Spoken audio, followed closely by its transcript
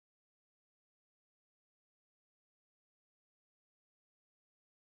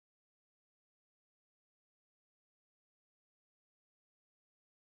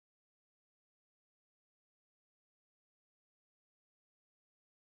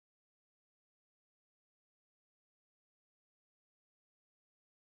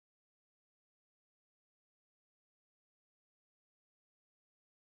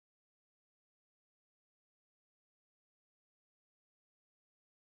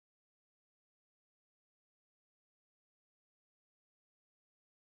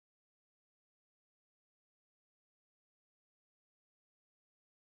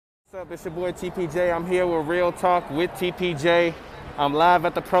What's up? It's your boy TPJ. I'm here with Real Talk with TPJ. I'm live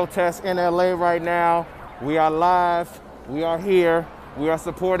at the protest in LA right now. We are live. We are here. We are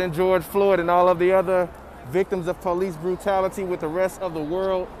supporting George Floyd and all of the other victims of police brutality with the rest of the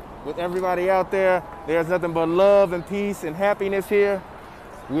world, with everybody out there. There's nothing but love and peace and happiness here.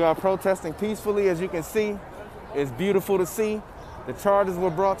 We are protesting peacefully, as you can see. It's beautiful to see. The charges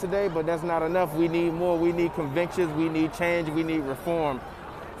were brought today, but that's not enough. We need more. We need convictions. We need change. We need reform.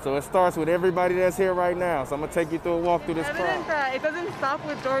 So it starts with everybody that's here right now. So I'm gonna take you through a walk through this Evidence crowd. that it doesn't stop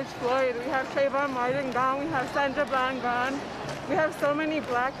with George Floyd. We have Trayvon Martin gone. We have Sandra Bland gone. We have so many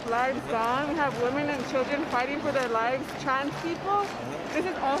black lives gone. We have women and children fighting for their lives. Trans people. This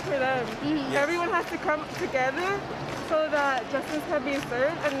is all for them. Everyone has to come together so that justice can be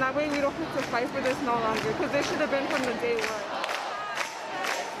served, and that way we don't have to fight for this no longer. Because this should have been from the day one.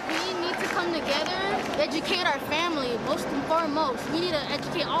 We need to come together, educate our family, most and foremost. We need to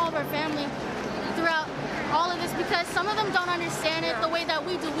educate all of our family throughout all of this because some of them don't understand it the way that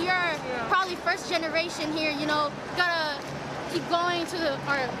we do. We are probably first generation here, gotta keep going to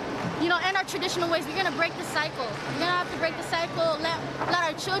end our traditional ways. We're gonna break the cycle. We're gonna have to break the cycle, let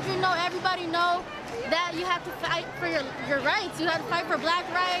our children know, everybody know that you have to fight for your rights. You have to fight for black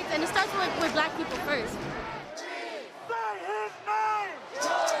rights, and it starts with black people first.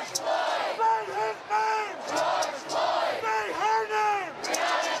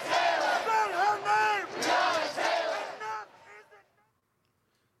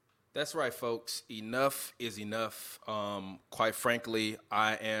 That's right, folks. Enough is enough. Quite frankly,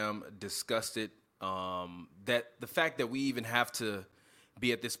 I am disgusted that the fact that we even have to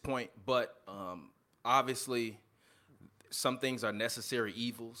be at this point. But obviously, some things are necessary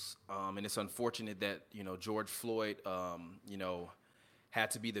evils, and it's unfortunate that George Floyd, had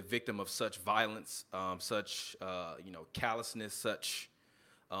to be the victim of such violence, such callousness, such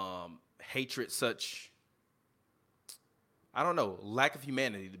hatred, such lack of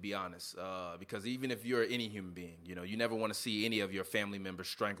humanity, to be honest, because even if you're any human being, you never want to see any of your family members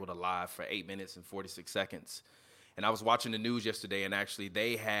strangled alive for 8 minutes and 46 seconds. And I was watching the news yesterday, and actually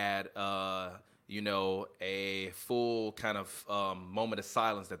they had, a full kind of moment of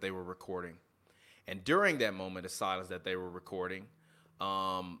silence that they were recording. And during that moment of silence that they were recording,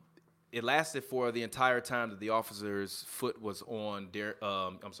 it lasted for the entire time that the officer's foot was on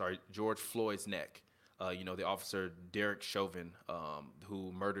George Floyd's neck. The officer Derek Chauvin,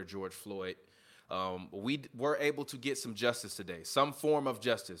 who murdered George Floyd. We were able to get some justice today, some form of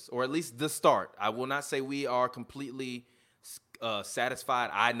justice, or at least the start. I will not say we are completely satisfied.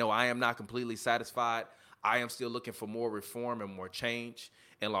 I know I am not completely satisfied. I am still looking for more reform and more change.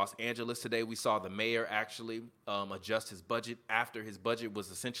 In Los Angeles today, we saw the mayor actually adjust his budget after his budget was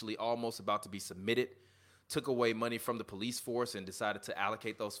essentially almost about to be submitted, took away money from the police force and decided to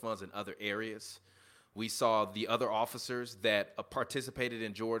allocate those funds in other areas. We saw the other officers that participated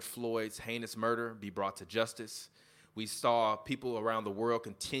in George Floyd's heinous murder be brought to justice. We saw people around the world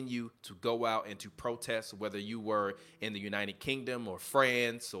continue to go out and to protest, whether you were in the United Kingdom or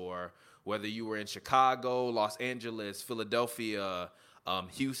France, or whether you were in Chicago, Los Angeles, Philadelphia,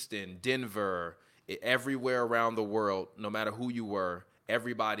 Houston, Denver, everywhere around the world, no matter who you were,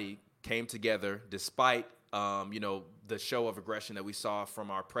 everybody came together despite, the show of aggression that we saw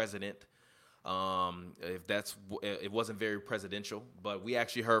from our president. It wasn't very presidential, but we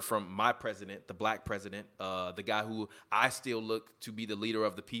actually heard from my president, the black president, the guy who I still look to be the leader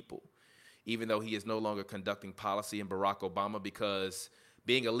of the people, even though he is no longer conducting policy in Barack Obama, because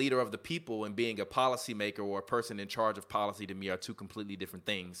being a leader of the people and being a policymaker or a person in charge of policy to me are two completely different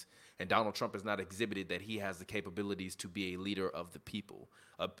things. And Donald Trump has not exhibited that he has the capabilities to be a leader of the people,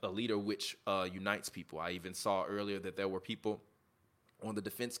 a leader which unites people. I even saw earlier that there were people on the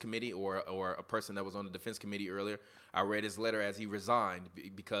defense committee or a person that was on the defense committee earlier. I read his letter as he resigned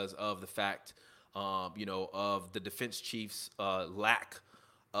because of the fact, of the defense chief's lack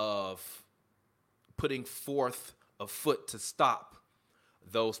of putting forth a foot to stop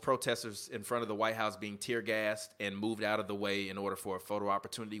those protesters in front of the White House being tear gassed and moved out of the way in order for a photo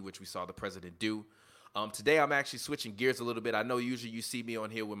opportunity, which we saw the president do. Today, I'm actually switching gears a little bit. I know usually you see me on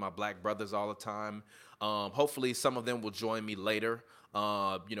here with my black brothers all the time. Hopefully some of them will join me later.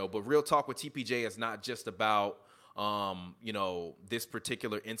 But Real Talk with TPJ is not just about, this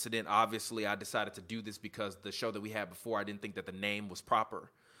particular incident. Obviously, I decided to do this because the show that we had before, I didn't think that the name was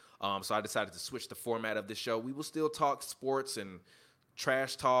proper. So I decided to switch the format of this show. We will still talk sports and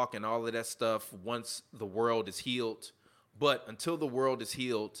trash talk and all of that stuff once the world is healed. But until the world is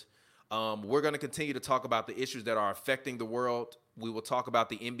healed, we're going to continue to talk about the issues that are affecting the world. We will talk about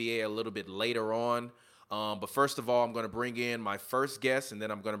the NBA a little bit later on. But first of all, I'm going to bring in my first guest, and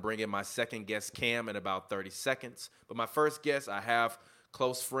then I'm going to bring in my second guest, Cam, in about 30 seconds. But my first guest, I have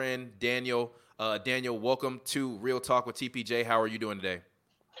close friend Daniel. Daniel, welcome to Real Talk with TPJ. How are you doing today?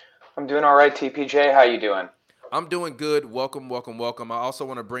 I'm doing all right, TPJ. How you doing? I'm doing good. Welcome, welcome, welcome. I also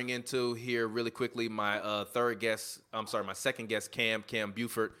want to bring into here really quickly my my second guest, Cam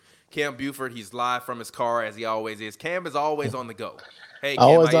Buford. Cam Buford, he's live from his car as he always is. Cam is always on the go. Hey, Cam,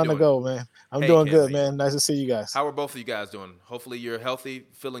 always how you on the doing? go, man. I'm Hey, doing Cam, good, man. Nice to see you guys. How are both of you guys doing? Hopefully you're healthy,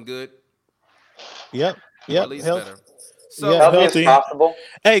 feeling good. Yep. Or at least better. So, yeah, healthy as possible.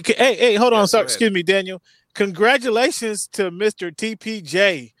 Hey, hold on. Yeah, Sorry, excuse me, Daniel. Congratulations to Mr.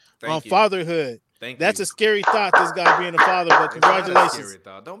 TPJ on fatherhood. Thank That's you. a scary thought, this guy being a father, but congratulations. It's not a scary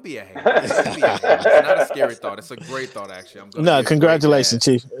thought. Don't be a hater. It's not a scary thought. It's a great thought, actually. Congratulations,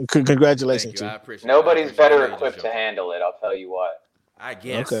 Chief. Congratulations, Thank you. Chief. I appreciate it. Nobody's better equipped to handle it, I'll tell you what. I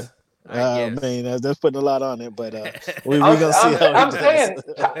guess. Okay. I guess. Man, that's putting a lot on it, but we're going to see how I'm he saying,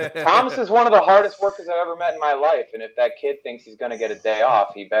 does. Thomas is one of the hardest workers I've ever met in my life, and if that kid thinks he's going to get a day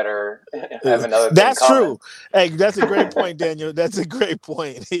off, he better have another thing That's coming. true. Hey, that's a great point, Daniel. That's a great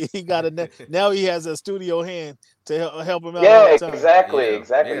point. He got now he has a studio hand to help him out. Yeah, all the time. exactly.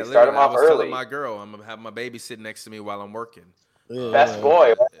 Yeah, Start him off I was early. telling my girl, I'm going to have my baby sitting next to me while I'm working. Best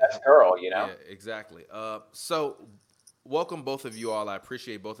boy, best girl, you know? Yeah, exactly. So welcome both of you all. I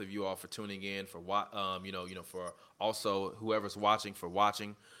appreciate both of you all for tuning in, for for also whoever's watching for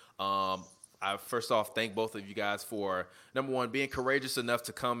watching. I first off thank both of you guys for number one being courageous enough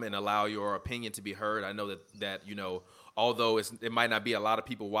to come and allow your opinion to be heard. I know that although it might not be a lot of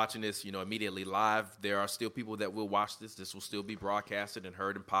people watching this immediately live, there are still people that will watch this. This will still be broadcasted and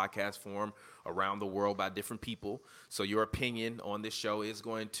heard in podcast form around the world by different people. So your opinion on this show is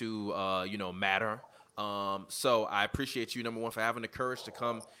going to matter. So I appreciate you, number one, for having the courage to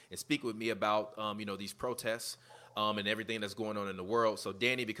come and speak with me about, these protests and everything that's going on in the world. So,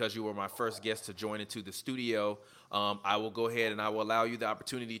 Danny, because you were my first guest to join into the studio, I will go ahead and I will allow you the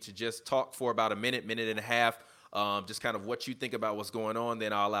opportunity to just talk for about a minute and a half, just kind of what you think about what's going on.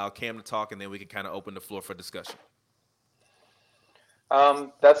 Then I'll allow Cam to talk, and then we can kind of open the floor for discussion.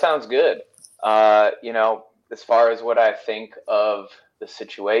 That sounds good. As far as what I think of the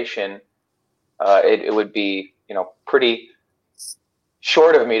situation, it would be, pretty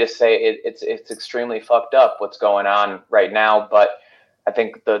short of me to say it's extremely fucked up what's going on right now. But I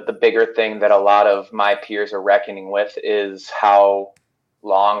think the bigger thing that a lot of my peers are reckoning with is how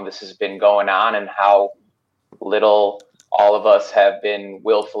long this has been going on and how little all of us have been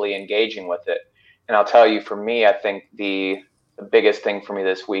willfully engaging with it. And I'll tell you, for me, I think the biggest thing for me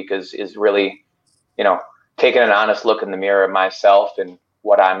this week is really, taking an honest look in the mirror at myself and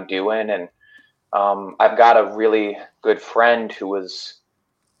what I'm doing. And I've got a really good friend who is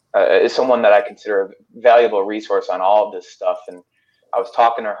someone that I consider a valuable resource on all of this stuff. And I was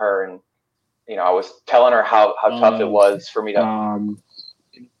talking to her, and I was telling her how tough it was for me to.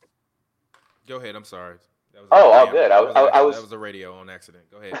 Go ahead. I'm sorry. That was all good. That was the radio on accident.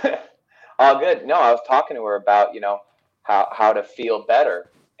 Go ahead. All good. No, I was talking to her about how to feel better,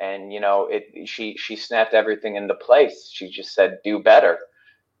 and she snapped everything into place. She just said, "Do better,"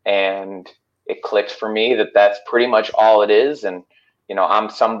 and it clicked for me that that's pretty much all it is. And, I'm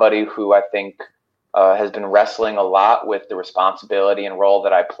somebody who I think has been wrestling a lot with the responsibility and role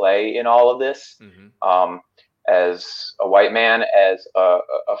that I play in all of this. Mm-hmm. As a white man, as a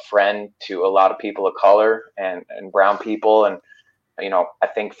friend to a lot of people of color and brown people. And, I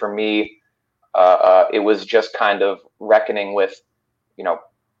think for me, it was just kind of reckoning with,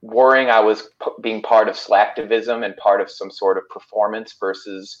 worrying I was being part of slacktivism and part of some sort of performance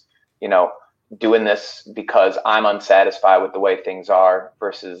versus, doing this because I'm unsatisfied with the way things are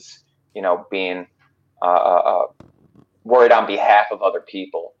versus, being worried on behalf of other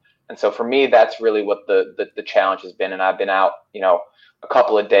people. And so for me, that's really what the challenge has been. And I've been out, a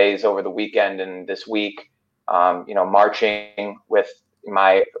couple of days over the weekend and this week, marching with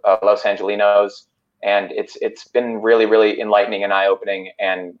my Los Angelinos. And it's been really, really enlightening and eye-opening.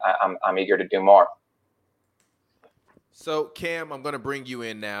 And I'm eager to do more. So, Cam, I'm going to bring you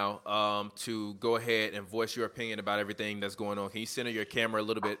in now to go ahead and voice your opinion about everything that's going on. Can you center your camera a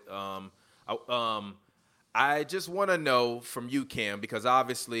little bit? I just want to know from you, Cam, because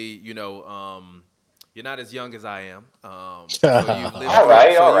obviously, you're not as young as I am. So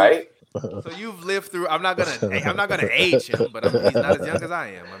all right. So you've lived through. I'm not gonna age him, but he's not as young as I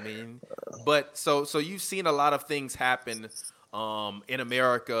am. But so you've seen a lot of things happen in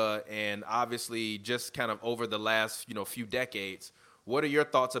America, and obviously just kind of over the last few decades. What are your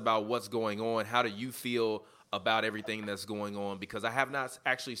thoughts about what's going on? How do you feel about everything that's going on, because I have not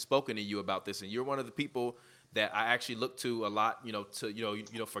actually spoken to you about this, and you're one of the people that I actually look to a lot,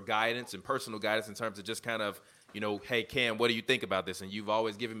 for guidance and personal guidance in terms of just kind of, hey, Cam, what do you think about this? And you've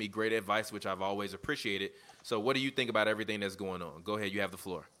always given me great advice, which I've always appreciated. So what do you think about everything that's going on? Go ahead. You have the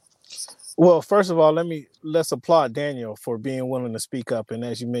floor. Well, first of all, let's applaud Daniel for being willing to speak up. And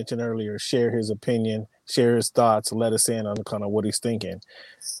as you mentioned earlier, share his opinion, share his thoughts, let us in on kind of what he's thinking.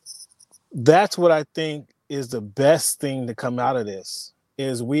 That's what I think is the best thing to come out of this,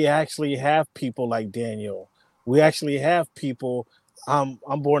 is we actually have people like Daniel. We actually have people. I'm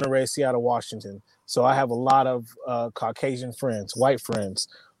born and raised Seattle, Washington. So I have a lot of Caucasian friends, white friends,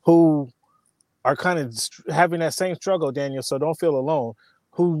 who are kind of having that same struggle, Daniel. So don't feel alone.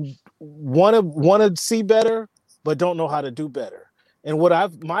 Who want to see better, but don't know how to do better. And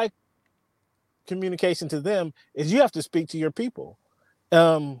my communication to them is, you have to speak to your people.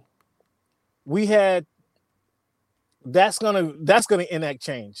 That's gonna enact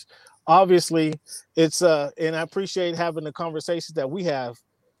change. Obviously, it's and I appreciate having the conversations that we have,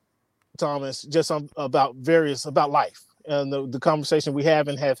 Thomas, just about life, and the conversation we have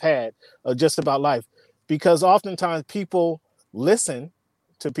and have had just about life, because oftentimes people listen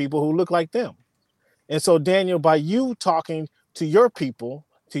to people who look like them. And so, Daniel, by you talking to your people,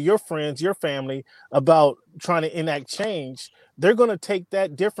 to your friends, your family, about trying to enact change, they're going to take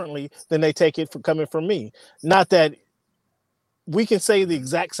that differently than they take it coming from me. Not that we can say the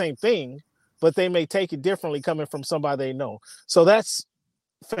exact same thing, but they may take it differently coming from somebody they know. So that's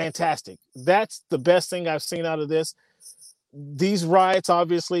fantastic. That's the best thing I've seen out of this. These riots,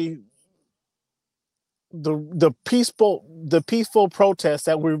 obviously, the peaceful protests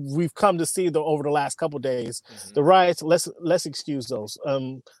that we've come to see over the last couple of days, the riots, let's excuse those.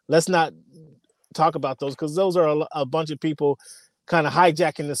 Let's not talk about those, because those are a bunch of people kind of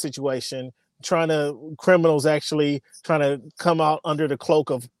hijacking the situation, criminals actually trying to come out under the cloak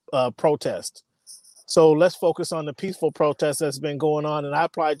of protest. So let's focus on the peaceful protest that's been going on. And I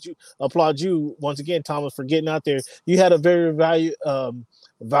applaud you once again, Thomas, for getting out there. You had a very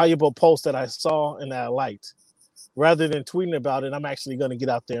valuable post that I saw and that I liked. Rather than tweeting about it, I'm actually going to get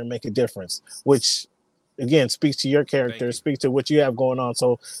out there and make a difference, which again speaks to your character, speaks to what you have going on.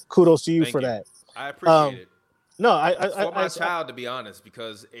 So kudos to you for that. I appreciate it. No, for my child, to be honest,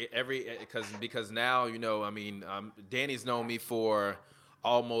 because now, Danny's known me for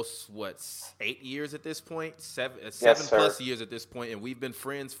almost 8 years at this point, seven plus years at this point, and we've been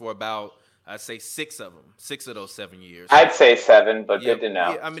friends for about, I'd say 6 of those 7 years. I'd say 7, but good to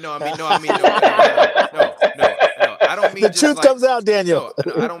know. Yeah, no. I don't mean the truth comes out, Daniel.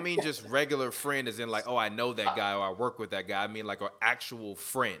 No, I don't mean just regular friend, as in like, oh, I know that guy or I work with that guy. I mean like an actual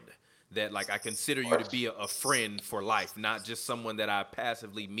friend that like I consider you to be a friend for life, not just someone that I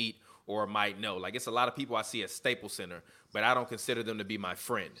passively meet or might know. Like, it's a lot of people I see at Staples Center, but I don't consider them to be my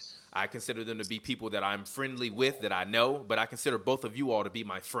friend. I consider them to be people that I'm friendly with, that I know, but I consider both of you all to be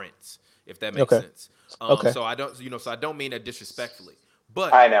my friends, if that makes sense. So I don't mean that disrespectfully.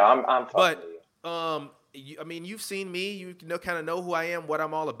 But I know I'm talking to you. You've seen me. You kind of know who I am, what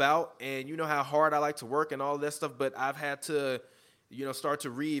I'm all about, and you know how hard I like to work and all that stuff. But I've had to, start to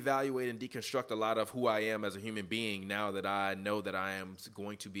reevaluate and deconstruct a lot of who I am as a human being now that I know that I am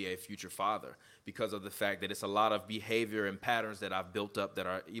going to be a future father, because of the fact that it's a lot of behavior and patterns that I've built up that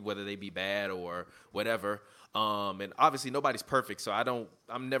are, whether they be bad or whatever. And obviously nobody's perfect, so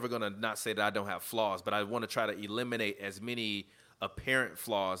I'm never going to not say that I don't have flaws, but I want to try to eliminate as many apparent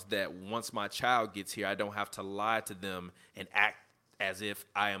flaws that once my child gets here, I don't have to lie to them and act as if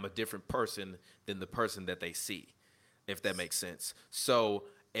I am a different person than the person that they see, if that makes sense. So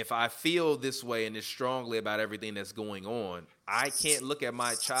if I feel this way and this strongly about everything that's going on, I can't look at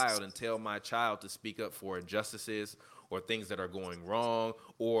my child and tell my child to speak up for injustices or things that are going wrong,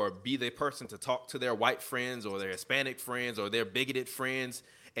 or be the person to talk to their white friends or their Hispanic friends or their bigoted friends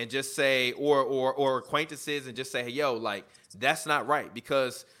and just say, or acquaintances, and just say, hey, yo, like, that's not right.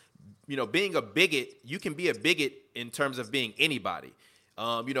 Because, being a bigot, you can be a bigot in terms of being anybody.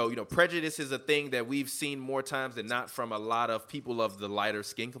 Prejudice is a thing that we've seen more times than not from a lot of people of the lighter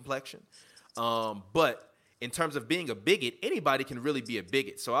skin complexion. But in terms of being a bigot, anybody can really be a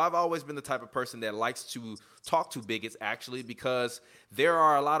bigot. So I've always been the type of person that likes to talk to bigots, actually, because there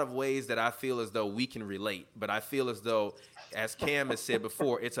are a lot of ways that I feel as though we can relate. But I feel as though, as Cam has said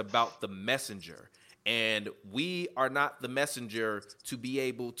before, it's about the messenger. And we are not the messenger to be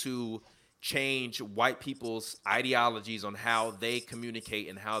able to change white people's ideologies on how they communicate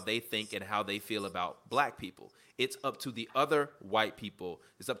and how they think and how they feel about black people. It's up to the other white people.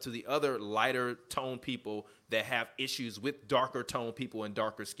 It's up to the other lighter tone people that have issues with darker tone people and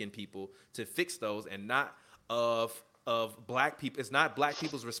darker skinned people to fix those, and not of black people. It's not black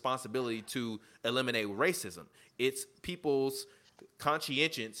people's responsibility to eliminate racism. It's people's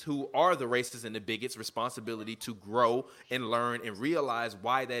conscientious who are the racists and the bigots' responsibility to grow and learn and realize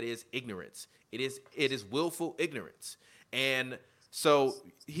why that is ignorance. It is willful ignorance. And so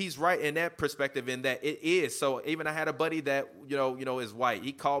he's right in that perspective, in that it is. So even I had a buddy that, you know, is white.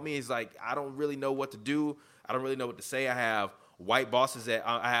 He called me. He's like, I don't really know what to do. I don't really know what to say. I have white bosses that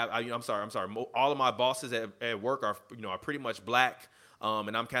I'm sorry. All of my bosses at work are pretty much black.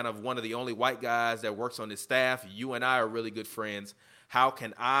 And I'm kind of one of the only white guys that works on this staff. You and I are really good friends. How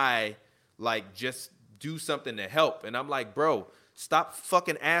can I just do something to help? And I'm like, bro, stop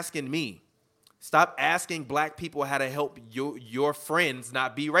fucking asking me. Stop asking black people how to help your friends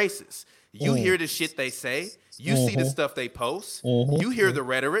not be racist. You hear the shit they say. You see the stuff they post. You hear the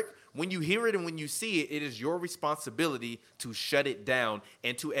rhetoric. When you hear it and when you see it, it is your responsibility to shut it down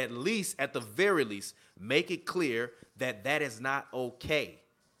and to at the very least, make it clear that that is not okay,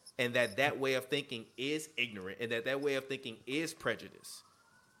 and that way of thinking is ignorant, and that way of thinking is prejudice.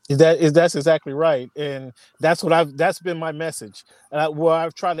 That's exactly right, and that's been my message. Where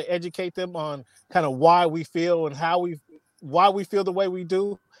I've tried to educate them on kind of why we feel and why we feel the way we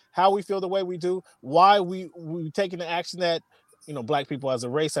do, how we feel the way we do, why we taking the action that black people as a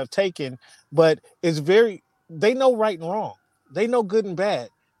race have taken. But they know right and wrong, they know good and bad,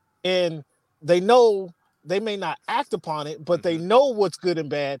 and they know they may not act upon it, but they know what's good and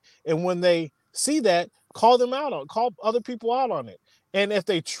bad. And when they see that, call other people out on it. And if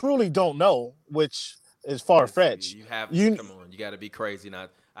they truly don't know, which is far-fetched, come on, you got to be crazy.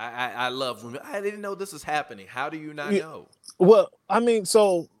 Not, I love when I didn't know this is happening. How do you not know? Well, I mean,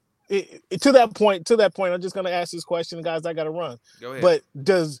 so to that point, I'm just going to ask this question, guys. I got to run. Go ahead. But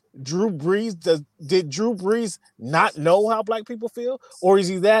did Drew Brees not know how black people feel, or is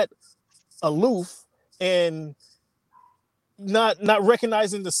he that aloof and not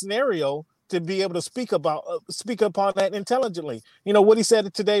recognizing the scenario to be able to speak upon that intelligently? What he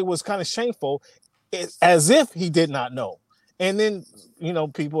said today was kind of shameful, as if he did not know. And then,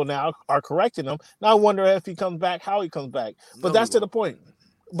 people now are correcting him. Now I wonder if he comes back, how he comes back. But that's to the point.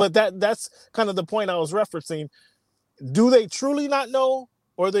 But that's kind of the point I was referencing. Do they truly not know,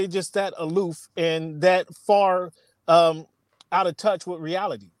 or are they just that aloof and that far out of touch with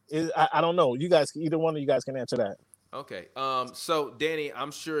reality? I don't know. You guys, either one of you guys can answer that. Okay. So Danny,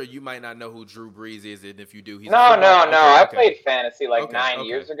 I'm sure you might not know who Drew Brees is, and if you do, he's no. I played fantasy 9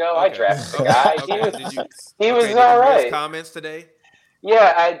 years ago. I drafted the guy. He was all right. Comments today?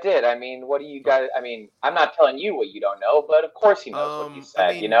 Yeah, I did. I mean, what do you guys? I mean, I'm not telling you what you don't know, but of course he knows what he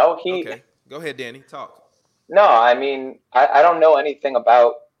said. Okay. Go ahead, Danny. Talk. No, I mean, I don't know anything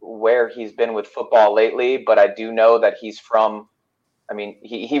about where he's been with football lately, but I do know that he's from. I mean,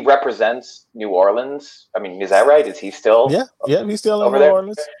 he represents New Orleans. I mean, is that right? Is he still? Yeah, he's still in New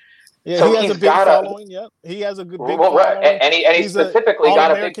Orleans. Yeah, so he has a big following. Yeah, he has a good big following. Right. And he specifically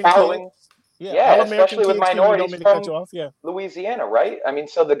got a big following. Yeah, especially with minorities from Louisiana, right? I mean,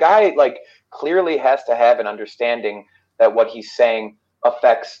 so the guy clearly has to have an understanding that what he's saying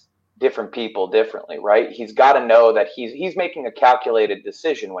affects different people differently, right? He's got to know that he's making a calculated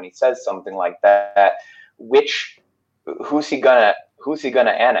decision when he says something like that. Who's he gonna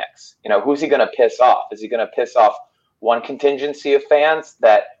annex? Who's he gonna piss off? Is he gonna piss off one contingency of fans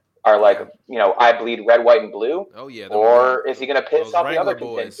that are I bleed red, white, and blue? Oh yeah. Or is he gonna piss off the other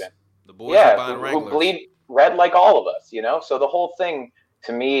contingent? The boys who bleed red like all of us, So the whole thing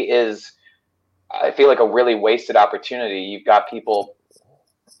to me is, I feel like a really wasted opportunity. You've got people,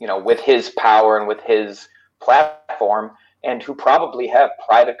 with his power and with his platform, and who probably have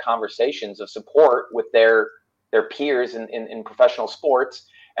private conversations of support with their peers in professional sports,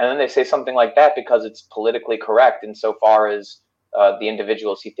 and then they say something like that because it's politically correct insofar as the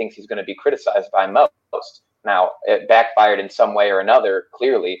individuals he thinks he's going to be criticized by most. Now, it backfired in some way or another,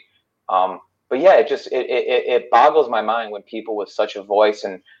 clearly. But yeah, it boggles my mind when people with such a voice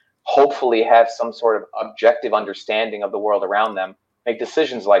and hopefully have some sort of objective understanding of the world around them make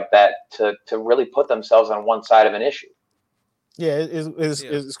decisions like that to really put themselves on one side of an issue. Yeah,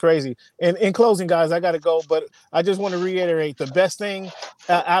 it's crazy. And in closing, guys, I got to go, but I just want to reiterate the best thing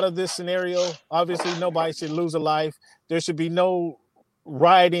out of this scenario. Obviously, nobody should lose a life. There should be no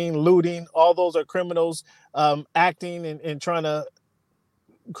rioting, looting. All those are criminals acting and trying to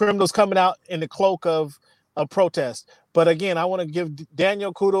criminals coming out in the cloak of a protest. But again, I want to give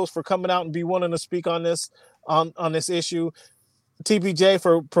Daniel kudos for coming out and be willing to speak on this issue. TPJ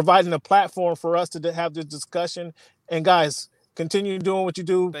for providing a platform for us to have this discussion. And guys, continue doing what you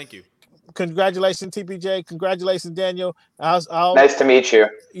do. Thank you. Congratulations, TPJ. Congratulations, Daniel. I'll Nice to meet you.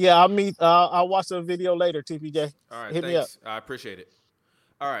 Yeah, I'll watch the video later, TPJ. All right, Hit me up. thanks. I appreciate it.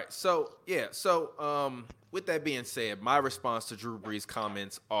 All right, so with that being said, my response to Drew Brees'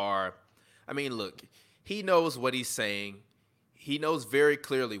 comments are, I mean, look, he knows what he's saying. He knows very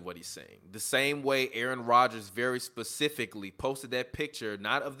clearly what he's saying. The same way Aaron Rodgers very specifically posted that picture,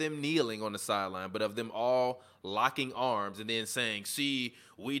 not of them kneeling on the sideline, but of them all locking arms and then saying, "See,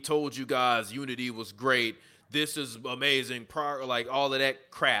 we told you guys unity was great. This is amazing." Like all of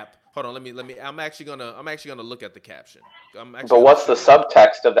that crap. Hold on, let me. I'm actually gonna look at the caption. But what's the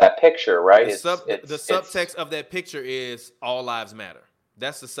subtext of that picture, right? The subtext of that picture is all lives matter.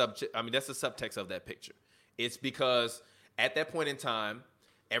 That's the subtext of that picture. It's because at that point in time,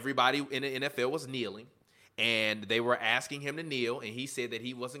 everybody in the NFL was kneeling, and they were asking him to kneel, and he said that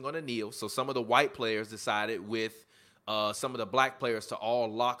he wasn't going to kneel. So some of the white players decided with some of the black players to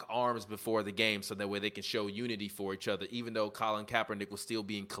all lock arms before the game so that way they can show unity for each other, even though Colin Kaepernick was still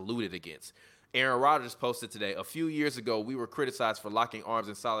being colluded against. Aaron Rodgers posted today, "A few years ago, we were criticized for locking arms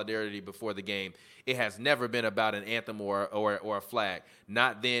in solidarity before the game. It has never been about an anthem or a flag.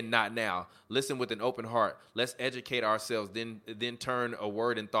 Not then, not now. Listen with an open heart. Let's educate ourselves, then turn a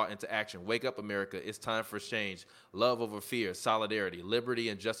word and thought into action. Wake up, America. It's time for change. Love over fear, solidarity, liberty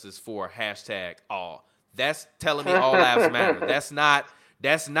and justice for #all." That's telling me all lives matter. That's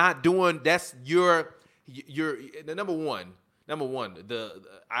not doing. That's your the number one.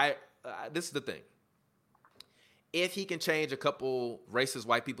 This is the thing. If he can change a couple racist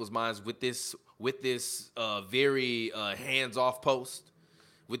white people's minds with this very hands-off post,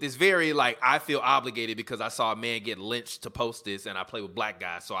 with this very I feel obligated because I saw a man get lynched to post this, and I play with black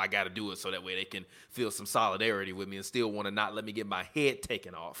guys, so I got to do it so that way they can feel some solidarity with me and still want to not let me get my head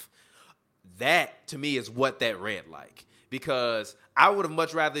taken off. That to me is what that read like, because I would have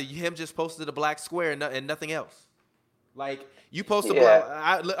much rather him just posted a black square and nothing else. Like you post a black,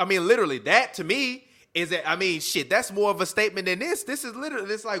 I mean, literally that to me is that, I mean, shit, that's more of a statement than this. This is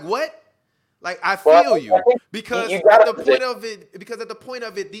literally, it's like, what? Like, I feel you. Because at the point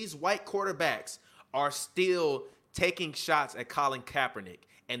of it, these white quarterbacks are still taking shots at Colin Kaepernick.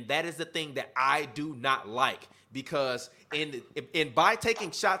 And that is the thing that I do not like. Because by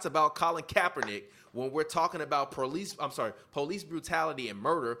taking shots about Colin Kaepernick, when we're talking about police brutality and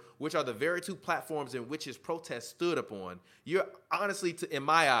murder, which are the very two platforms in which his protest stood upon, you're honestly, in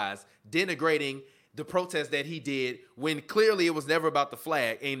my eyes, denigrating the protest that he did when clearly it was never about the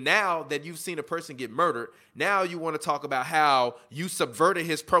flag. And now that you've seen a person get murdered, now you want to talk about how you subverted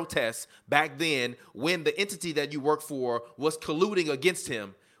his protest back then when the entity that you worked for was colluding against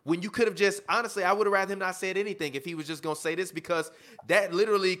him. When you could have just, honestly, I would have rather him not said anything if he was just going to say this, because that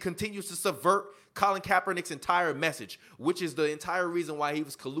literally continues to subvert Colin Kaepernick's entire message, which is the entire reason why he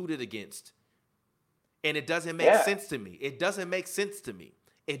was colluded against. And it doesn't make sense to me. It doesn't make sense to me.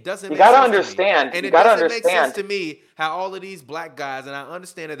 It doesn't make sense to me. And it doesn't make sense to me how all of these black guys, and I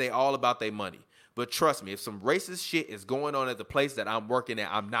understand that they all about their money, but trust me, if some racist shit is going on at the place that I'm working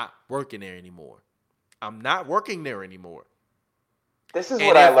at, I'm not working there anymore. I'm not working there anymore. This is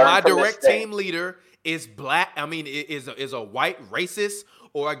what I learned from this thing. My direct team leader is black, is a white racist,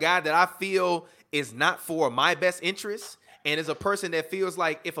 or a guy that I feel is not for my best interest, and is a person that feels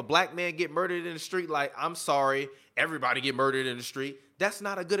like if a black man get murdered in the street, like, I'm sorry, everybody get murdered in the street. That's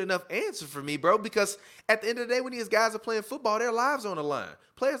not a good enough answer for me, bro, because at the end of the day, when these guys are playing football, their lives are on the line.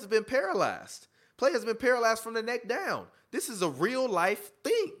 Players have been paralyzed. Players have been paralyzed from the neck down. This is a real life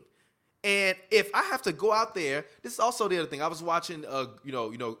thing. And if I have to go out there, this is also the other thing. I was watching,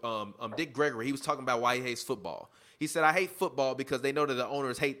 Dick Gregory. He was talking about why he hates football. He said, I hate football because they know that the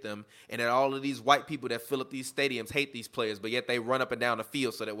owners hate them, and that all of these white people that fill up these stadiums hate these players, but yet they run up and down the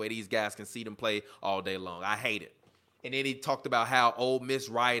field so that way these guys can see them play all day long. I hate it. And then he talked about how Ole Miss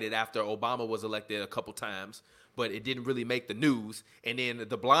rioted after Obama was elected a couple times, but it didn't really make the news. And then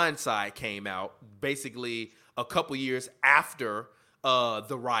The Blind Side came out basically a couple years after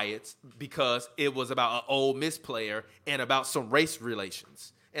the riots, because it was about an Ole Miss player and about some race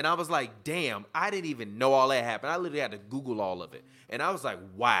relations. And I was like, damn, I didn't even know all that happened. I literally had to Google all of it. And I was like,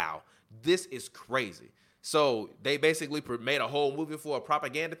 wow, this is crazy. So they basically made a whole movie for a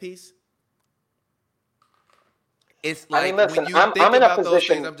propaganda piece. It's like, I mean, listen, when you think I'm in about a position, those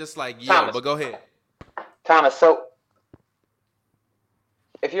things, I'm just like, yeah, Thomas, but go ahead. Thomas, so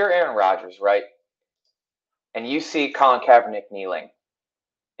if you're Aaron Rodgers, right, and you see Colin Kaepernick kneeling,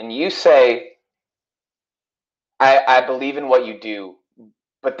 and you say, I believe in what you do,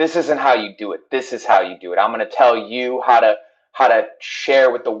 but this isn't how you do it. This is how you do it. I'm going to tell you how to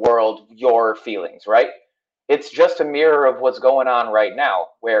share with the world your feelings, right? it's just a mirror of what's going on right now,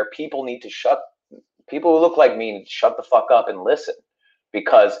 where people who look like me need to shut the fuck up and listen,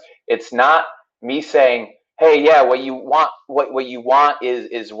 because it's not me saying, hey, yeah, what you want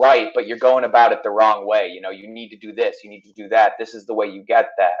is right, but you're going about it the wrong way. You know, you need to do this, you need to do that. This is the way you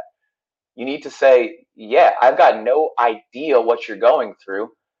get that. You need to say, yeah, I've got no idea what you're going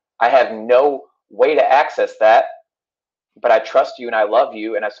through. I have no way to access that, but I trust you and I love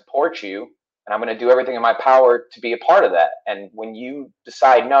you and I support you. And I'm going to do everything in my power to be a part of that. And when you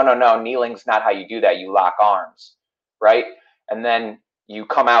decide, no, kneeling's not how you do that, you lock arms, right? And then you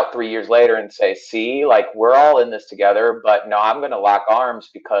come out 3 years later and say, see, like, we're all in this together, but no, I'm going to lock arms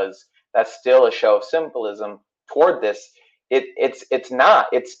because that's still a show of symbolism toward this. It's not.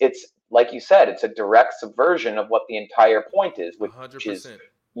 It's like you said, it's a direct subversion of what the entire point is, which 100%. Is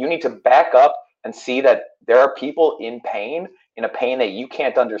you need to back up and see that there are people in pain, in a pain that you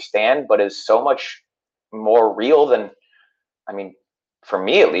can't understand, but is so much more real than, I mean, for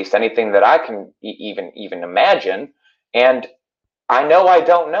me at least, anything that I can even imagine. And I know I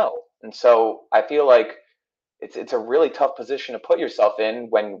don't know. And so I feel like it's a really tough position to put yourself in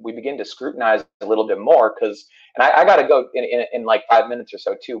when we begin to scrutinize a little bit more, because, and I got to go in like 5 minutes or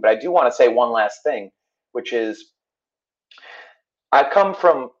so too, but I do want to say one last thing, which is I come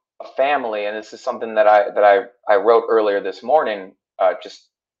from a family, and this is something that I wrote earlier this morning, just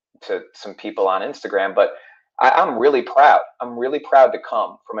to some people on Instagram, but I'm really proud. I'm really proud to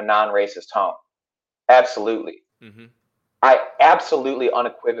come from a non-racist home. Absolutely. Mm-hmm. I absolutely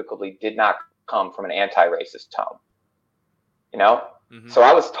unequivocally did not come from an anti-racist home, you know? Mm-hmm. So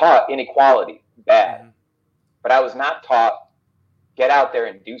I was taught inequality, bad, mm-hmm. but I was not taught get out there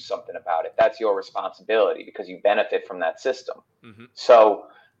and do something about it. That's your responsibility because you benefit from that system. Mm-hmm. So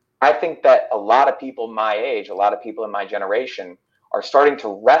I think that a lot of people my age, a lot of people in my generation are starting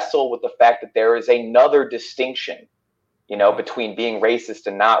to wrestle with the fact that there is another distinction, you know, between being racist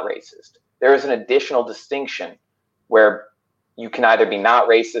and not racist. There is an additional distinction where you can either be not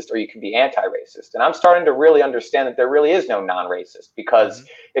racist or you can be anti-racist. And I'm starting to really understand that there really is no non-racist, because mm-hmm.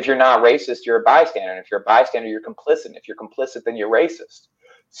 if you're not racist, you're a bystander. And if you're a bystander, you're complicit. And if you're complicit, then you're racist.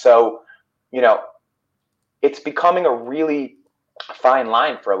 So, you know, it's becoming a really fine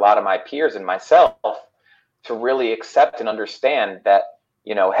line for a lot of my peers and myself to really accept and understand that,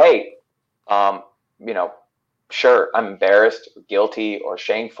 you know, hey, you know, sure, I'm embarrassed or guilty or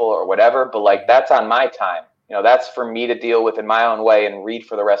shameful or whatever, but like, that's on my time. You know, that's for me to deal with in my own way and read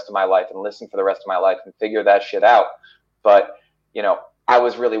for the rest of my life and listen for the rest of my life and figure that shit out. But, you know, I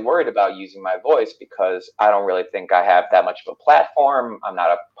was really worried about using my voice because I don't really think I have that much of a platform. I'm not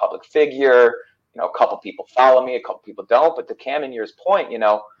a public figure. You know, a couple people follow me, a couple people don't. But to Cam and yours point, you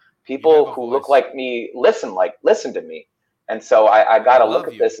know, people who look like me listen to me. And so I got to look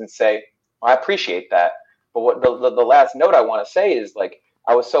at this and say, well, I appreciate that. But what the last note I want to say is, like,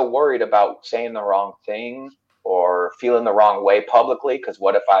 I was so worried about saying the wrong thing or feeling the wrong way publicly, because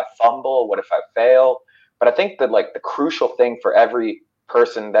what if I fumble? What if I fail? But I think that, like, the crucial thing for every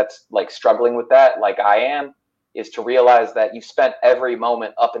person that's like struggling with that, like I am, is to realize that you spent every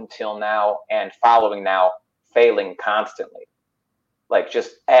moment up until now and following now failing constantly, like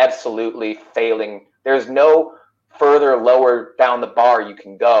just absolutely failing. There's no further lower down the bar you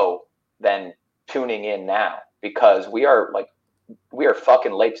can go than tuning in now, because we are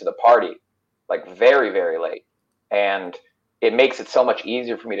fucking late to the party, like very, very late. And it makes it so much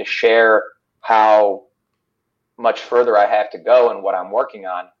easier for me to share how much further I have to go and what I'm working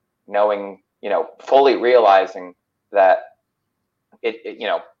on, knowing, you know, fully realizing that it you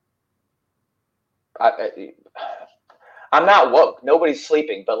know, I'm not woke. Nobody's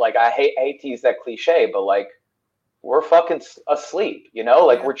sleeping, but like, I hate to use that cliche, but like, we're fucking asleep, you know,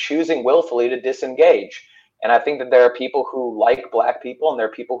 like we're choosing willfully to disengage. And I think that there are people who like Black people and there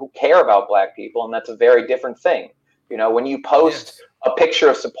are people who care about Black people. And that's a very different thing. You know, when you post a picture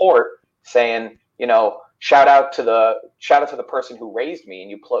of support saying, you know, shout out to the person who raised me, and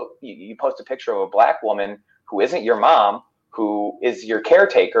you post a picture of a Black woman who isn't your mom, who is your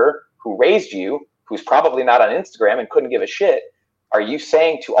caretaker, who raised you, who's probably not on Instagram and couldn't give a shit. Are you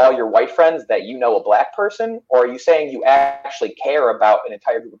saying to all your white friends that you know a Black person, or are you saying you actually care about an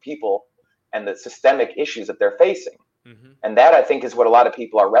entire group of people and the systemic issues that they're facing? Mm-hmm. And that, I think, is what a lot of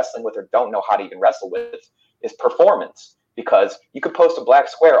people are wrestling with or don't know how to even wrestle with, is performance. Because you could post a Black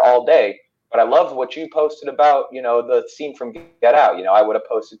square all day, but I loved what you posted about, you know, the scene from Get Out. You know, I would have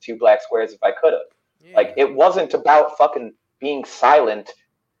posted 2 Black squares if I could have. Yeah. Like, it wasn't about fucking being silent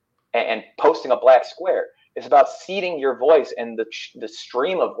and posting a Black square. It's about seeding your voice and the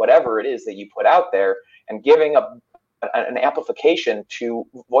stream of whatever it is that you put out there, and giving an amplification to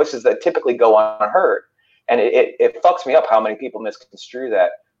voices that typically go unheard. And it fucks me up how many people misconstrue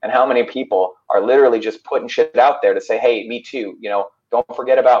that, and how many people are literally just putting shit out there to say, hey, me too. You know, don't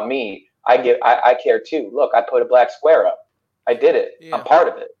forget about me. I care too. Look, I put a black square up. I did it. Yeah. I'm part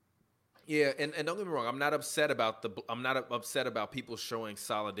of it. Yeah, and don't get me wrong. I'm not upset about people showing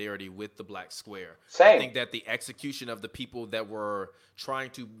solidarity with the black square. Same. I think that the execution of the people that were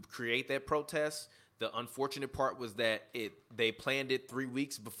trying to create that protest, the unfortunate part was that they planned it 3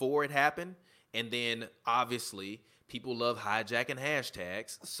 weeks before it happened, and then obviously people love hijacking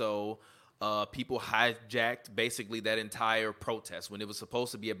hashtags, so people hijacked basically that entire protest when it was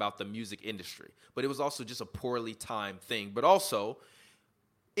supposed to be about the music industry. But it was also just a poorly timed thing. But also,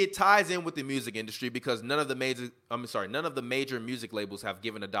 it ties in with the music industry because none of the major music labels have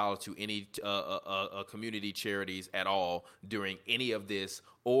given $1 to any community charities at all during any of this.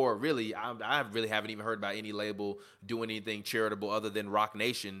 Or really, I really haven't even heard about any label doing anything charitable other than Rock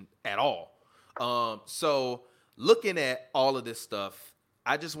Nation at all. So looking at all of this stuff,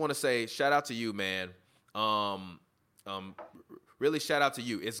 I just want to say shout out to you, man. Really shout out to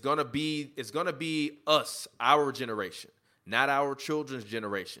you. It's gonna be us, our generation, not our children's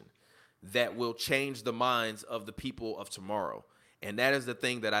generation, that will change the minds of the people of tomorrow. And that is the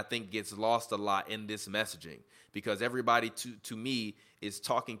thing that I think gets lost a lot in this messaging, because everybody to me is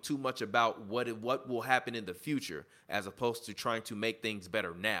talking too much about what will happen in the future as opposed to trying to make things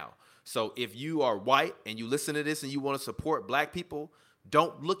better now. So if you are white and you listen to this and you want to support black people,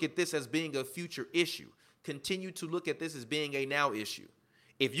 don't look at this as being a future issue. Continue to look at this as being a now issue.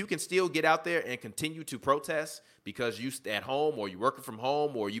 If you can still get out there and continue to protest because you at home or you're working from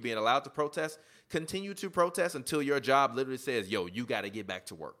home or you being allowed to protest, continue to protest until your job literally says, yo, you got to get back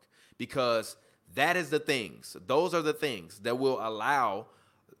to work. Because that is the things. Those are the things that will allow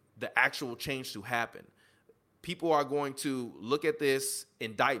the actual change to happen. People are going to look at this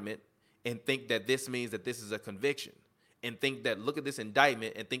indictment and think that this means that this is a conviction, and think that, look at this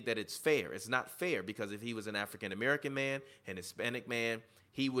indictment and think that it's fair. It's not fair, because if he was an African-American man, an Hispanic man,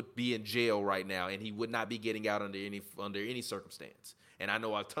 he would be in jail right now and he would not be getting out under any circumstance. And I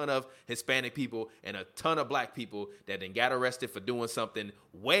know a ton of Hispanic people and a ton of black people that then got arrested for doing something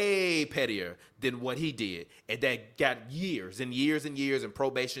way pettier than what he did, and that got years and years and years in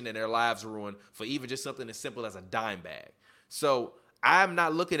probation and their lives ruined for even just something as simple as a dime bag. So I'm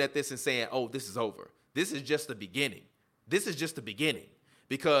not looking at this and saying, oh, this is over. This is just the beginning. This is just the beginning,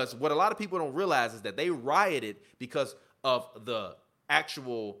 because what a lot of people don't realize is that they rioted because of the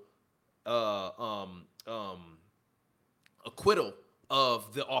actual acquittal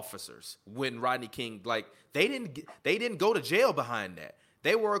of the officers when Rodney King, they didn't go to jail behind that.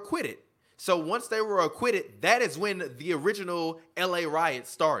 They were acquitted. So once they were acquitted, that is when the original LA riot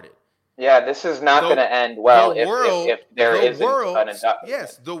started. Yeah, this is not going to end well if there isn't an indictment.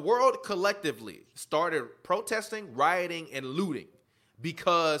 Yes, the world collectively started protesting, rioting, and looting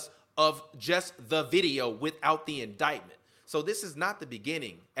because of just the video without the indictment. So this is not the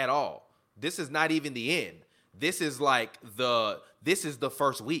beginning at all. This is not even the end. This is the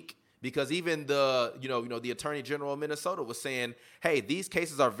first week, because even the Attorney General of Minnesota was saying, hey, these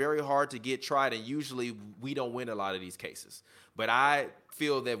cases are very hard to get tried, and usually we don't win a lot of these cases. But I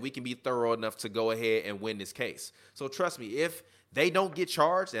feel that we can be thorough enough to go ahead and win this case. So trust me, if they don't get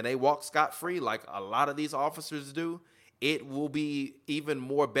charged and they walk scot-free like a lot of these officers do, it will be even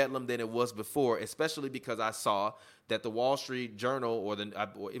more bedlam than it was before, especially because I saw that the Wall Street Journal I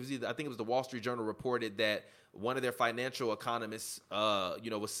think it was the Wall Street Journal reported that one of their financial economists,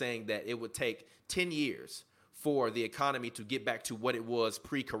 was saying that it would take 10 years for the economy to get back to what it was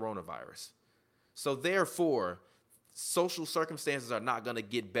pre-coronavirus. So therefore, social circumstances are not going to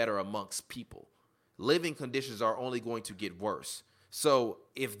get better amongst people. Living conditions are only going to get worse. So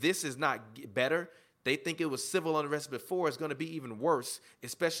if this is not better, they think it was civil unrest before, it's going to be even worse,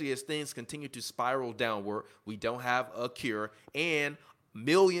 especially as things continue to spiral downward. We don't have a cure, and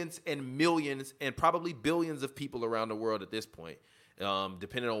millions and millions and probably billions of people around the world at this point,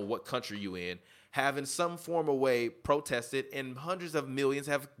 depending on what country you're in, have in some form or way protested, and hundreds of millions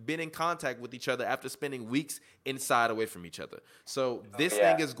have been in contact with each other after spending weeks inside away from each other. So this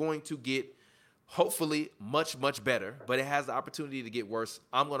thing is going to get hopefully much, much better, but it has the opportunity to get worse.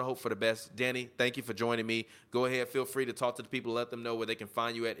 I'm going to hope for the best. Danny, thank you for joining me. Go ahead, feel free to talk to the people, let them know where they can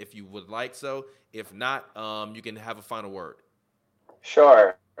find you at if you would like so. If not, you can have a final word.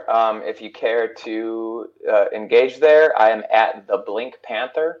 Sure. If you care to engage there, I am at the Blink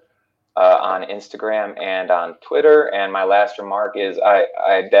Panther on Instagram and on Twitter. And my last remark is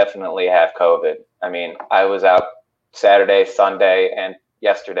I definitely have COVID. I mean, I was out Saturday, Sunday, and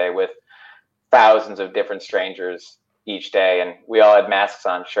yesterday with thousands of different strangers each day, and we all had masks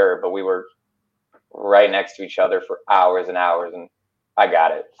on, sure, but we were right next to each other for hours and hours, and I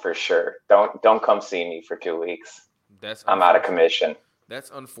got it for sure. Don't come see me for 2 weeks. I'm out of commission. That's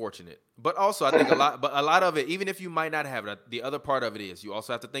unfortunate. But also, I think a lot of it, even if you might not have it, the other part of it is you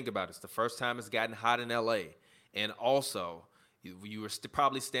also have to think about it. It's the first time it's gotten hot in LA. And also, you were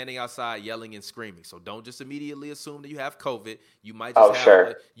probably standing outside yelling and screaming. So don't just immediately assume that you have COVID. You might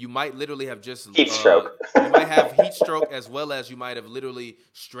just you might literally have just heat stroke. You might have heat stroke, as well as you might have literally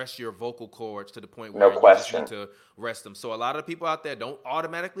stressed your vocal cords to the point where you just need to rest them. So a lot of people out there don't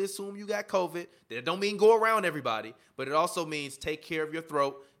automatically assume you got COVID. That don't mean go around everybody, but it also means take care of your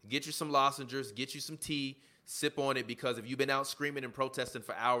throat, get you some lozenges, get you some tea, sip on it, because if you've been out screaming and protesting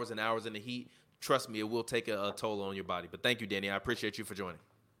for hours and hours in the heat, trust me, it will take a toll on your body. But thank you, Danny. I appreciate you for joining.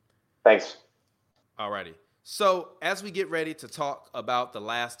 Thanks. All righty. So as we get ready to talk about the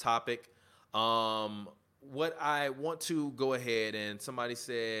last topic, what I want to go ahead, and somebody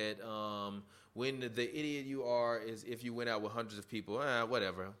said, when the idiot you are is if you went out with hundreds of people,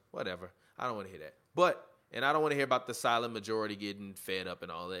 whatever. I don't want to hear that. And I don't want to hear about the silent majority getting fed up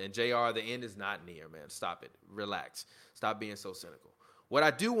and all that. And JR, the end is not near, man. Stop it. Relax. Stop being so cynical. What I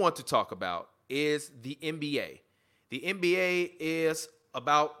do want to talk about is the NBA. The NBA is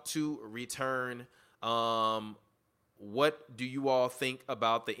about to return. What do you all think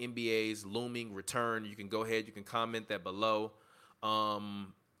about the NBA's looming return? You can go ahead. You can comment that below.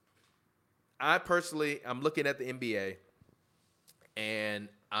 I'm looking at the NBA, and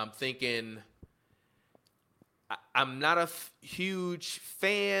I'm thinking I'm not a huge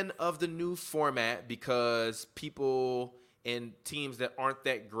fan of the new format because people and teams that aren't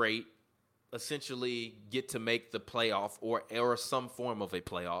that great essentially get to make the playoff or some form of a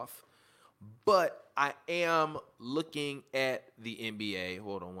playoff. But I am looking at the NBA.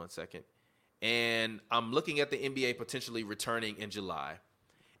 Hold on one second. And I'm looking at the NBA potentially returning in July.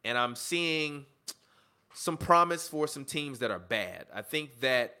 And I'm seeing some promise for some teams that are bad. I think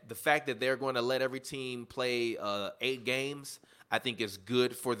that the fact that they're going to let every team play 8 games, I think is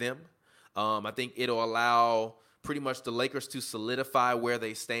good for them. I think it'll allow pretty much the Lakers to solidify where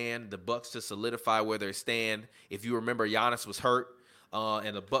they stand, the Bucks to solidify where they stand. If you remember, Giannis was hurt,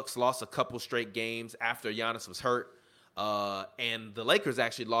 and the Bucks lost a couple straight games after Giannis was hurt. And the Lakers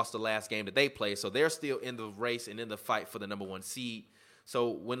actually lost the last game that they played, so they're still in the race and in the fight for the number 1 seed.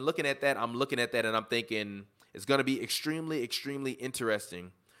 So when looking at that, I'm looking at that and I'm thinking it's going to be extremely, extremely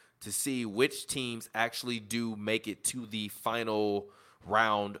interesting to see which teams actually do make it to the final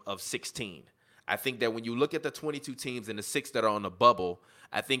round of 16. I think that when you look at the 22 teams and the 6 that are on the bubble,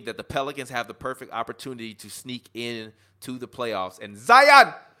 I think that the Pelicans have the perfect opportunity to sneak in to the playoffs. And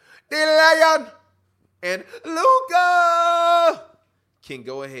Zion, the Lion, and Luka can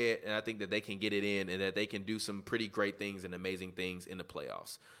go ahead, and I think that they can get it in and that they can do some pretty great things and amazing things in the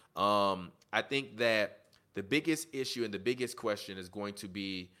playoffs. I think that the biggest issue and the biggest question is going to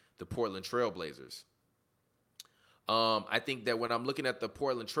be the Portland Trail Blazers. I think that when I'm looking at the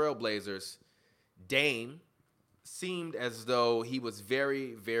Portland Trail Blazers, Dame seemed as though he was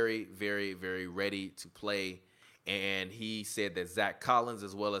very, very, very, very ready to play. And he said that Zach Collins,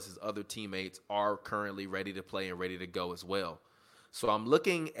 as well as his other teammates, are currently ready to play and ready to go as well. So I'm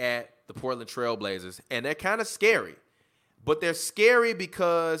looking at the Portland Trail Blazers, and they're kind of scary. But they're scary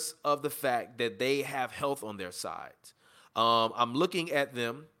because of the fact that they have health on their side. I'm looking at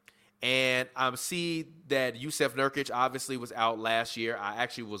them, and I see that Jusuf Nurkic obviously was out last year. I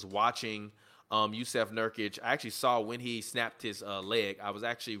actually was watching Jusuf Nurkic. I actually saw when he snapped his leg. I was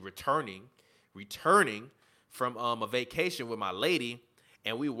actually returning from a vacation with my lady,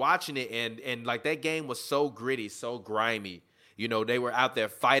 and we watching it, and like that game was so gritty, so grimy. You know, they were out there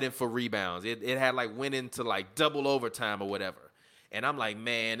fighting for rebounds. It had like went into like double overtime or whatever. And I'm like,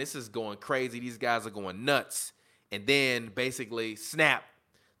 man, this is going crazy. These guys are going nuts. And then basically snap.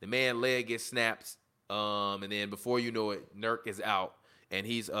 The man's leg gets snapped. And then before you know it, Nurk is out. And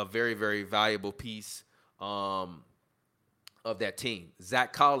he's a very, very valuable piece of that team.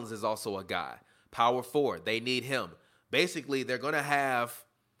 Zach Collins is also a guy. Power forward. They need him. Basically, they're going to have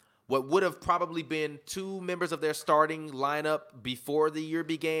what would have probably been 2 members of their starting lineup before the year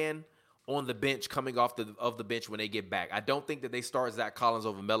began on the bench, coming off the bench when they get back. I don't think that they start Zach Collins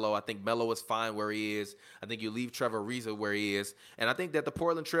over Melo. I think Melo is fine where he is. I think you leave Trevor Ariza where he is. And I think that the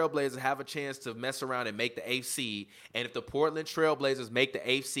Portland Trail Blazers have a chance to mess around and make the 8th seed. And if the Portland Trail Blazers make the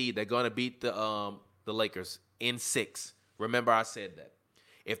 8th seed, they're going to beat the Lakers in 6. Remember I said that.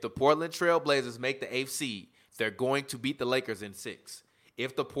 If the Portland Trail Blazers make the 8th seed, they're going to beat the Lakers in 6.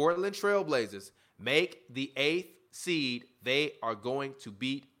 If the Portland Trail Blazers make the 8th seed, they are going to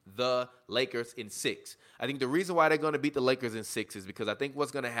beat the Lakers in 6. I think the reason why they're going to beat the Lakers in 6 is because I think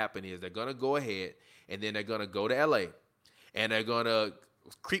what's going to happen is they're going to go ahead and then they're going to go to LA and they're going to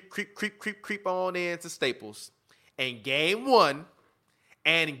creep on into Staples. And game one,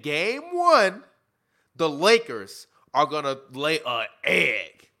 the Lakers are going to lay an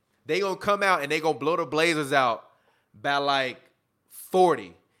egg. They going to come out and they going to blow the Blazers out by like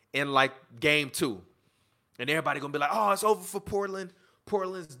 40 in like game 2. And everybody going to be like, oh, it's over for Portland.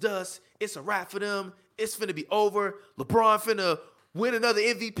 Portland's dust. It's a wrap for them. It's finna be over. LeBron finna win another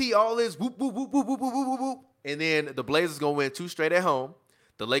MVP. All this whoop, whoop, whoop, whoop, whoop, whoop, whoop, whoop. And then the Blazers going to win 2 straight at home.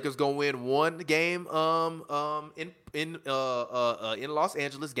 The Lakers going to win 1 game in Los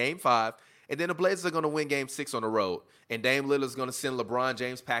Angeles, game 5. And then the Blazers are going to win game 6 on the road. And Dame Lillard's going to send LeBron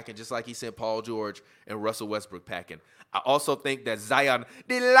James packing just like he sent Paul George and Russell Westbrook packing. I also think that Zion,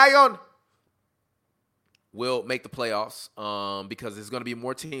 the Lion, will make the playoffs because there's going to be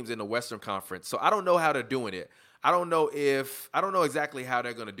more teams in the Western Conference. So I don't know how they're doing it. I don't know exactly how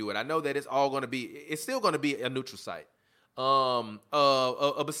they're going to do it. I know that it's still going to be a neutral site.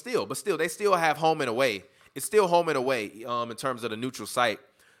 But still, they still have home and away. It's still home and away in terms of the neutral site.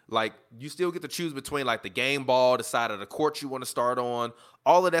 Like, you still get to choose between, like, the game ball, the side of the court you want to start on.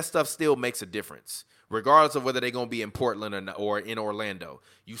 All of that stuff still makes a difference, regardless of whether they're going to be in Portland or in Orlando.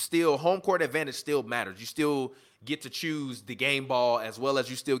 Home court advantage still matters. You still get to choose the game ball as well as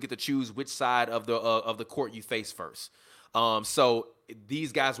you still get to choose which side of the court you face first. So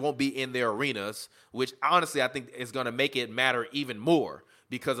these guys won't be in their arenas, which honestly I think is going to make it matter even more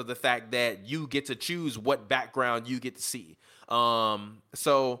because of the fact that you get to choose what background you get to see. And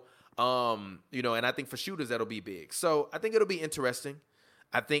I think for shooters that'll be big. So I think it'll be interesting.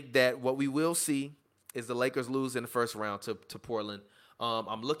 I think that what we will see is the Lakers lose in the first round to Portland.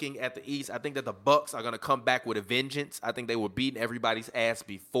 I'm looking at the East. I think that the Bucks are going to come back with a vengeance. I think they were beating everybody's ass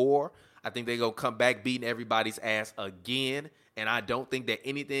before. I think they're going to come back beating everybody's ass again. And I don't think that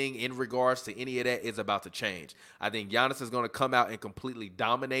anything in regards to any of that is about to change. I think Giannis is going to come out and completely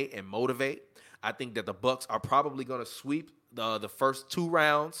dominate and motivate. I think that the Bucks are probably going to sweep the first 2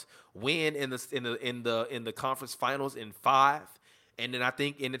 rounds, win in the conference finals in 5. And then I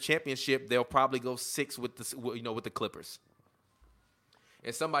think in the championship, they'll probably go 6 with the Clippers.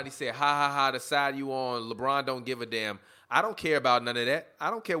 And somebody said, the side you on, LeBron don't give a damn. I don't care about none of that. I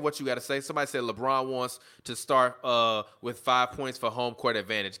don't care what you got to say. Somebody said LeBron wants to start with 5 points for home court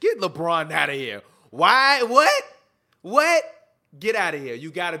advantage. Get LeBron out of here. Why? What? Get out of here.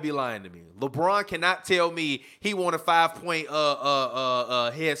 You got to be lying to me. LeBron cannot tell me he want a 5-point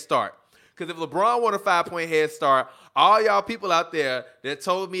head start. Because if LeBron want a 5-point head start, all y'all people out there that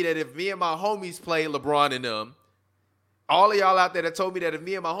told me that if me and my homies play LeBron and them, all of y'all out there that told me that if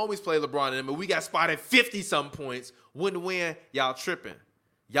me and my homies play LeBron and them and we got spotted 50-something points, wouldn't win, y'all tripping.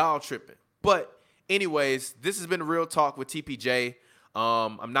 But anyways, this has been Real Talk with TPJ.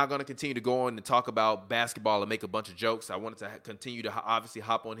 I'm not going to continue to go on and talk about basketball and make a bunch of jokes. I wanted to continue to obviously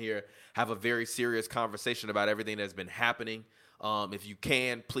hop on here, have a very serious conversation about everything that's been happening. If you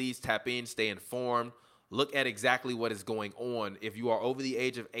can, please tap in, stay informed. Look at exactly what is going on. If you are over the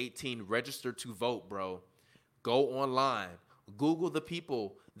age of 18, register to vote, bro. Go online. Google the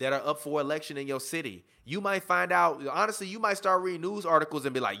people that are up for election in your city. You might find out, honestly, you might start reading news articles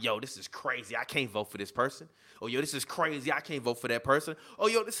and be like, yo, this is crazy. I can't vote for this person. Oh, yo, this is crazy. I can't vote for that person. Oh,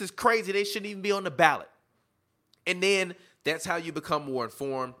 yo, this is crazy. They shouldn't even be on the ballot. And then that's how you become more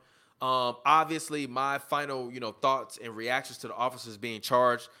informed. Obviously, my final, thoughts and reactions to the officers being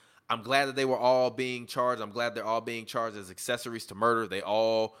charged. I'm glad that they were all being charged. I'm glad they're all being charged as accessories to murder. They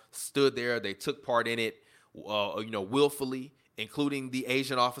all stood there. They took part in it, willfully, including the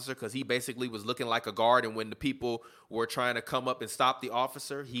Asian officer, because he basically was looking like a guard. And when the people were trying to come up and stop the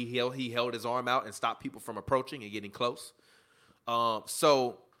officer, he held his arm out and stopped people from approaching and getting close.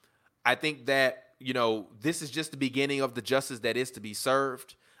 So I think that, this is just the beginning of the justice that is to be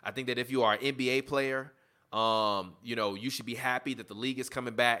served. I think that if you are an NBA player, you should be happy that the league is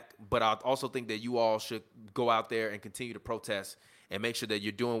coming back. But I also think that you all should go out there and continue to protest and make sure that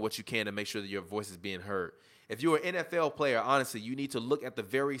you're doing what you can to make sure that your voice is being heard. If you're an NFL player, honestly, you need to look at the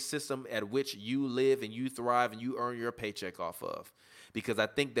very system at which you live and you thrive and you earn your paycheck off of. Because I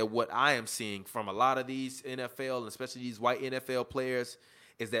think that what I am seeing from a lot of these NFL, and especially these white NFL players,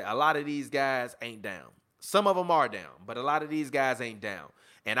 is that a lot of these guys ain't down. Some of them are down, but a lot of these guys ain't down.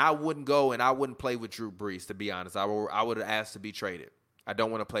 And I wouldn't go and I wouldn't play with Drew Brees, to be honest. I would have asked to be traded. I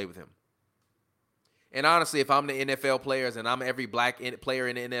don't want to play with him. And honestly, if I'm the NFL players and I'm every black player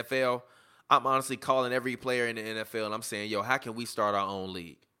in the NFL, I'm honestly calling every player in the NFL and I'm saying, yo, how can we start our own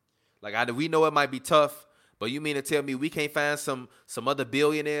league? Like, we know it might be tough, But you mean to tell me we can't find some other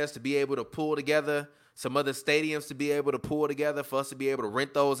billionaires to be able to pull together, some other stadiums to be able to pull together for us to be able to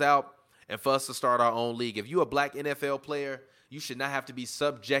rent those out and for us to start our own league? If you're a black NFL player, you should not have to be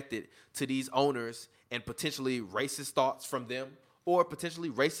subjected to these owners and potentially racist thoughts from them or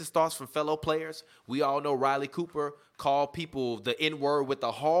potentially racist thoughts from fellow players. We all know Riley Cooper called people the N-word with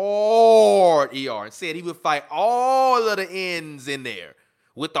the hard ER and said he would fight all of the N's in there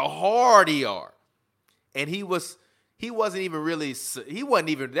with the hard ER. And that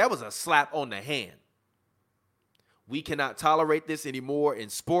was a slap on the hand. We cannot tolerate this anymore in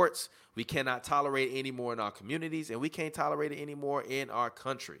sports. We cannot tolerate it anymore in our communities, and we can't tolerate it anymore in our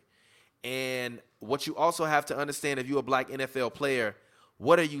country. And what you also have to understand, if you're a black NFL player,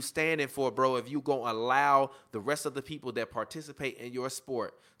 what are you standing for, bro? If you going to allow the rest of the people that participate in your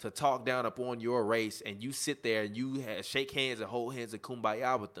sport to talk down upon your race, and you sit there and you shake hands and hold hands and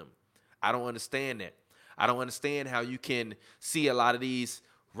kumbaya with them. I don't understand that. I don't understand how you can see a lot of these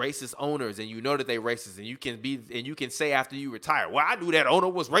racist owners and you know that they racist, and you can say after you retire, well, I knew that owner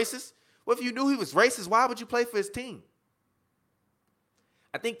was racist. Well, if you knew he was racist, why would you play for his team?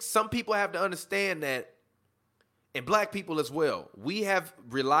 I think some people have to understand that, and black people as well, we have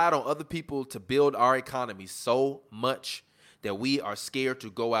relied on other people to build our economy so much that we are scared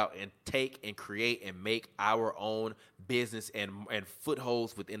to go out and take and create and make our own business and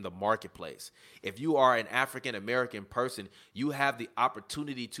footholds within the marketplace. If you are an African-American person, you have the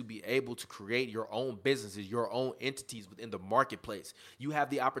opportunity to be able to create your own businesses, your own entities within the marketplace. You have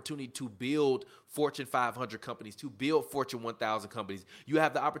the opportunity to build Fortune 500 companies, to build Fortune 1000 companies. You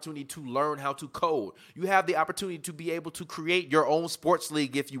have the opportunity to learn how to code. You have the opportunity to be able to create your own sports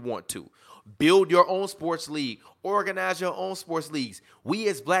league if you want to. Build your own sports league. Organize your own sports leagues. We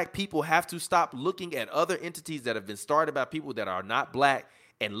as black people have to stop looking at other entities that have been started by people that are not black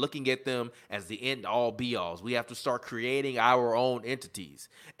and looking at them as the end-all be-alls. We have to start creating our own entities.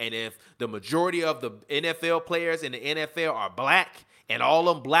 And if the majority of the NFL players in the NFL are black, and all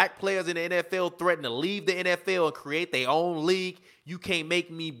them black players in the NFL threaten to leave the NFL and create their own league, you can't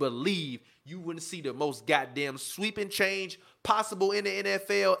make me believe you wouldn't see the most goddamn sweeping change possible in the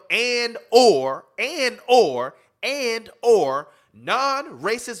NFL and or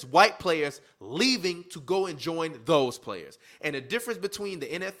non-racist white players leaving to go and join those players. And the difference between the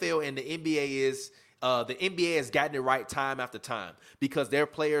NFL and the NBA is the NBA has gotten it right time after time because their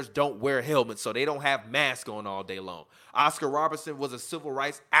players don't wear helmets, so they don't have masks on all day long. Oscar Robertson was a civil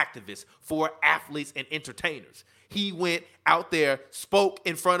rights activist for athletes and entertainers. He went out there, spoke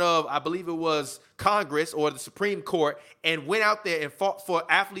in front of, I believe it was Congress or the Supreme Court, and went out there and fought for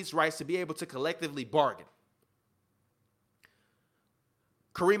athletes' rights to be able to collectively bargain.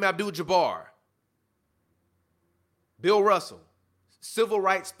 Kareem Abdul-Jabbar, Bill Russell, civil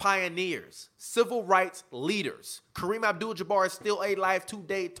rights pioneers, civil rights leaders. Kareem Abdul-Jabbar is still alive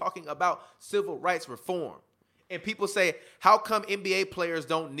today talking about civil rights reform. And people say, how come NBA players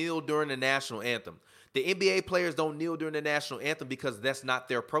don't kneel during the national anthem? The NBA players don't kneel during the national anthem because that's not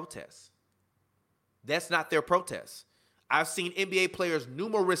their protest. That's not their protest. I've seen NBA players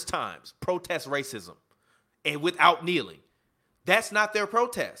numerous times protest racism and without kneeling. That's not their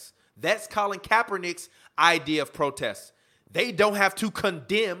protest. That's Colin Kaepernick's idea of protest. They don't have to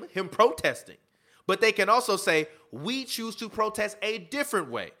condemn him protesting, but they can also say, we choose to protest a different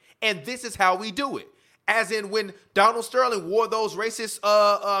way. And this is how we do it. As in when Donald Sterling wore those racist,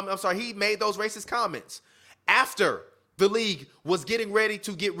 he made those racist comments after the league was getting ready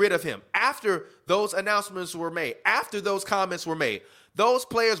to get rid of him, after those announcements were made, after those comments were made. Those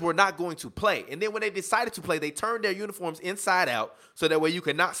players were not going to play. And then when they decided to play, they turned their uniforms inside out so that way you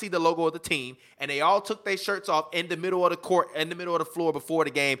could not see the logo of the team. And they all took their shirts off in the middle of the court, in the middle of the floor before the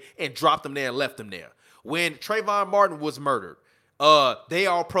game and dropped them there and left them there. When Trayvon Martin was murdered, they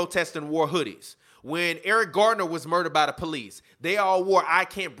all protested and wore hoodies. When Eric Gardner was murdered by the police, they all wore I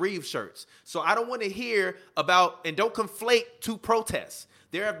Can't Breathe shirts. So I don't want to hear about, and don't conflate two protests.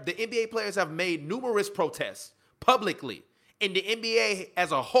 The NBA players have made numerous protests publicly. And the NBA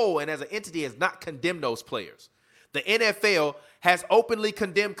as a whole and as an entity has not condemned those players. The NFL has openly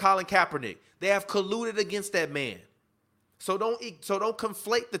condemned Colin Kaepernick. They have colluded against that man. So don't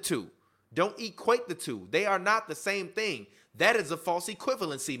conflate the two. Don't equate the two. They are not the same thing. That is a false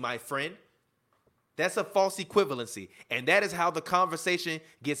equivalency, my friend. That's a false equivalency. And that is how the conversation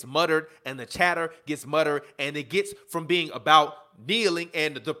gets muttered and the chatter gets muttered, and it gets from being about kneeling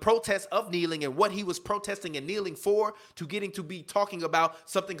and the protest of kneeling and what he was protesting and kneeling for to getting to be talking about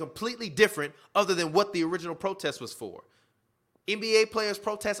something completely different other than what the original protest was for. NBA players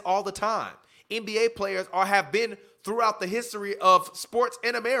protest all the time. NBA players have been throughout the history of sports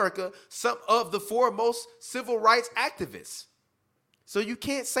in America some of the foremost civil rights activists. So you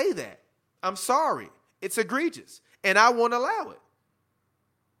can't say that. I'm sorry. It's egregious, and I won't allow it.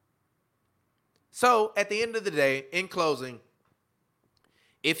 So at the end of the day, in closing,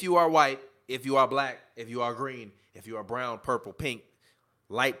 if you are white, if you are black, if you are green, if you are brown, purple, pink,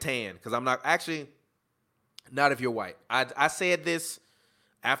 light tan, because I'm not actually not if you're white. I said this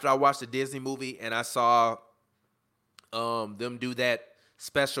after I watched the Disney movie and I saw them do that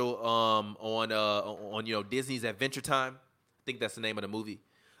special on Disney's Adventure Time. I think that's the name of the movie.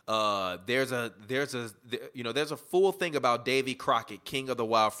 There's a full thing about Davy Crockett, King of the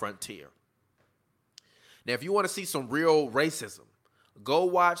Wild Frontier. Now, if you want to see some real racism, go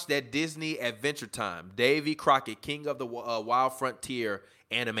watch that Disney Adventure Time, Davy Crockett, King of the Wild Frontier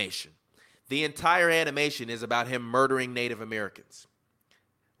animation. The entire animation is about him murdering Native Americans.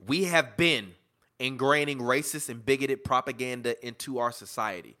 We have been ingraining racist and bigoted propaganda into our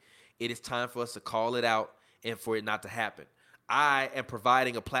society. It is time for us to call it out and for it not to happen. I am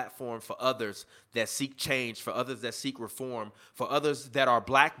providing a platform for others that seek change, for others that seek reform, for others that are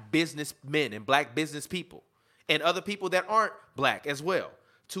black businessmen and black business people, and other people that aren't black as well,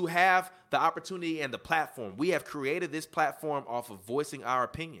 to have the opportunity and the platform. We have created this platform off of voicing our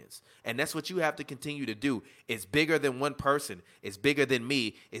opinions, and that's what you have to continue to do. It's bigger than one person. It's bigger than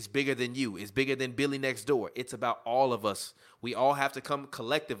me. It's bigger than you. It's bigger than Billy next door. It's about all of us. We all have to come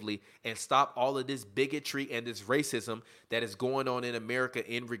collectively and stop all of this bigotry and this racism that is going on in America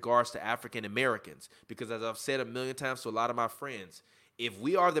in regards to African Americans. Because as I've said a million times to a lot of my friends, if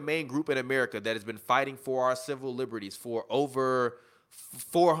we are the main group in America that has been fighting for our civil liberties for over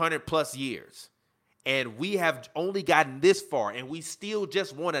 400 plus years, and we have only gotten this far, and we still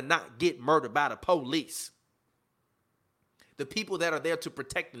just want to not get murdered by the police, the people that are there to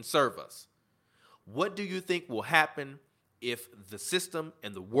protect and serve us, what do you think will happen if the system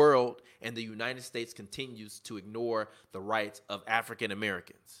and the world and the United States continues to ignore the rights of African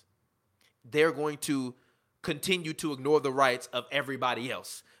Americans? They're going to continue to ignore the rights of everybody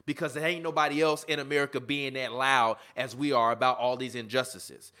else, because there ain't nobody else in America being that loud as we are about all these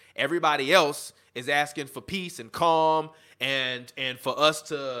injustices. Everybody else is asking for peace and calm and for us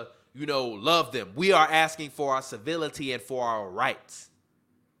to, love them. We are asking for our civility and for our rights.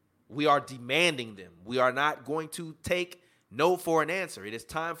 We are demanding them. We are not going to take no for an answer. It is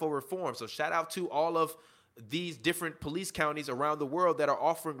time for reform. So shout out to all of these different police counties around the world that are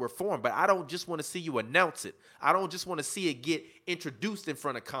offering reform. But I don't just want to see you announce it. I don't just want to see it get introduced in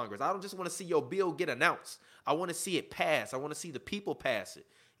front of Congress. I don't just want to see your bill get announced. I want to see it pass. I want to see the people pass it.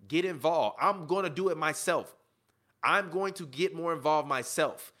 Get involved. I'm going to do it myself. I'm going to get more involved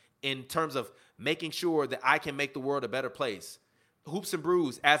myself in terms of making sure that I can make the world a better place. Hoops and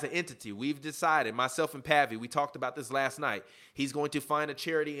Brews as an entity, we've decided, myself and Pavi, we talked about this last night. He's going to find a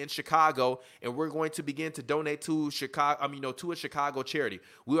charity in Chicago, and we're going to begin to donate to a Chicago charity.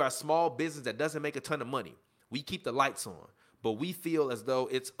 We are a small business that doesn't make a ton of money. We keep the lights on, but we feel as though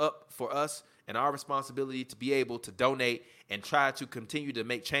it's up for us and our responsibility to be able to donate and try to continue to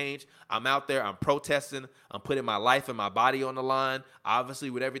make change. I'm out there, I'm protesting, I'm putting my life and my body on the line, obviously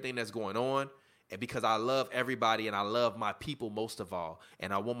with everything that's going on. And because I love everybody and I love my people most of all,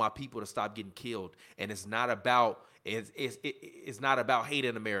 and I want my people to stop getting killed. And it's not about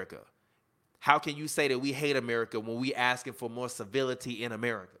hating America. How can you say that we hate America when we asking for more civility in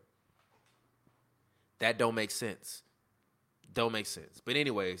America? That don't make sense. Don't make sense. But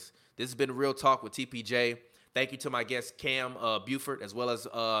anyways, this has been Real Talk with TPJ. Thank you to my guest, Cam Buford, as well as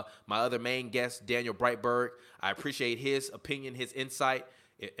my other main guest, Daniel Brightberg. I appreciate his opinion, his insight.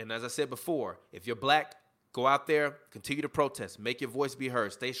 And as I said before, if you're black, go out there, continue to protest, make your voice be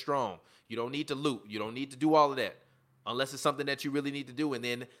heard, stay strong. You don't need to loot. You don't need to do all of that unless it's something that you really need to do, and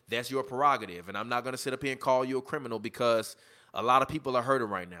then that's your prerogative. And I'm not going to sit up here and call you a criminal because a lot of people are hurting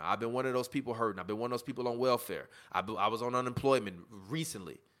right now. I've been one of those people hurting. I've been one of those people on welfare. I was on unemployment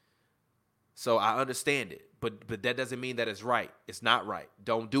recently. So I understand it, but that doesn't mean that it's right. It's not right.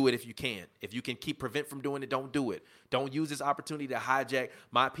 Don't do it if you can. If you can prevent from doing it, don't do it. Don't use this opportunity to hijack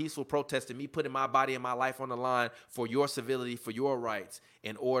my peaceful protest and me putting my body and my life on the line for your civility, for your rights,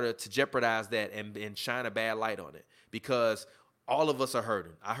 in order to jeopardize that and shine a bad light on it. Because all of us are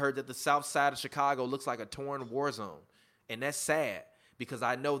hurting. I heard that the south side of Chicago looks like a torn war zone, and that's sad. Because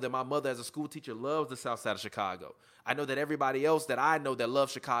I know that my mother as a school teacher loves the south side of Chicago. I know that everybody else that I know that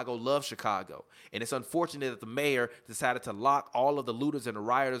loves Chicago. And it's unfortunate that the mayor decided to lock all of the looters and the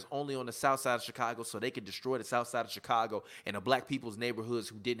rioters only on the south side of Chicago so they could destroy the south side of Chicago and the black people's neighborhoods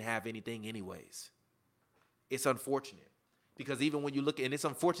who didn't have anything anyways. It's unfortunate Because even when you look, and it's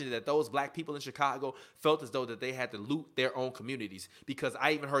unfortunate that those black people in Chicago felt as though that they had to loot their own communities. Because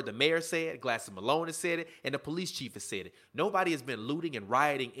I even heard the mayor say it, Gladys Malone has said it, and the police chief has said it. Nobody has been looting and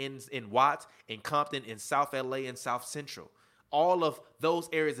rioting in Watts, in Compton, in South LA, and South Central. All of those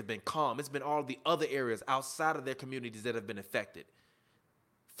areas have been calm. It's been all the other areas outside of their communities that have been affected.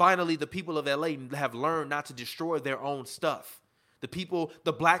 Finally, the people of LA have learned not to destroy their own stuff.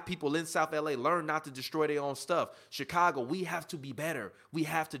 The black people in South LA learn not to destroy their own stuff. Chicago, we have to be better. We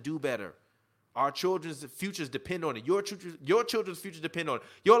have to do better. Our children's futures depend on it. Your children's future depend on it.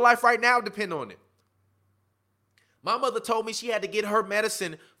 Your life right now depend on it. My mother told me she had to get her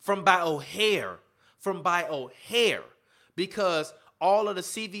medicine from by O'Hare. Because all of the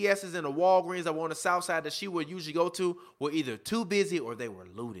CVS's and the Walgreens that were on the south side that she would usually go to were either too busy or they were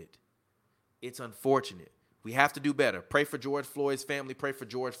looted. It's unfortunate. We have to do better. Pray for George Floyd's family. Pray for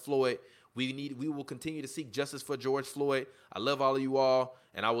George Floyd. We will continue to seek justice for George Floyd. I love all of you all,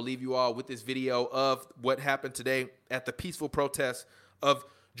 and I will leave you all with this video of what happened today at the peaceful protest of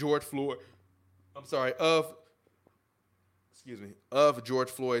George Floyd. Of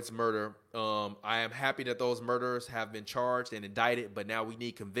George Floyd's murder. I am happy that those murderers have been charged and indicted, but now we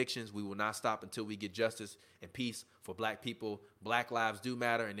need convictions. We will not stop until we get justice and peace for black people. Black lives do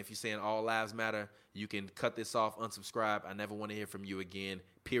matter, and if you're saying all lives matter, you can cut this off, unsubscribe. I never want to hear from you again.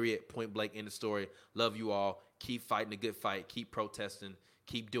 Period. Point blank. End of story. Love you all. Keep fighting a good fight. Keep protesting.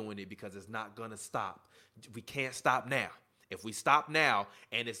 Keep doing it because it's not going to stop. We can't stop now. If we stop now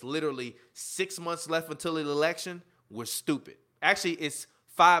and it's literally 6 months left until the election, we're stupid. Actually, it's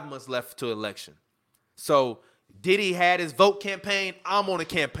 5 months left to election. So Diddy had his vote campaign. I'm on a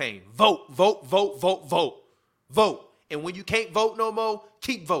campaign. Vote, vote, vote, vote, vote, vote. And when you can't vote no more,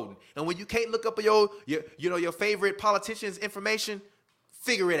 keep voting. And when you can't look up your favorite politician's information,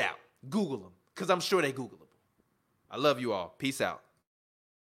 figure it out. Google them, because I'm sure they Google them. I love you all. Peace out.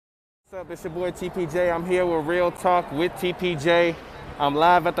 What's up? It's your boy TPJ. I'm here with Real Talk with TPJ. I'm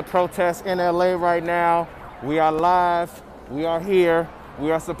live at the protest in LA right now. We are live. We are here.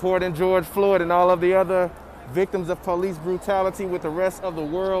 We are supporting George Floyd and all of the other victims of police brutality with the rest of the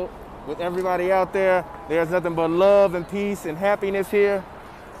world. With everybody out there, there's nothing but love and peace and happiness here.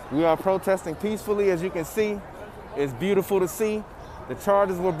 We are protesting peacefully, as you can see. It's beautiful to see. The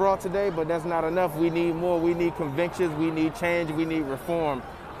charges were brought today, but that's not enough. We need more. We need convictions. We need change. We need reform.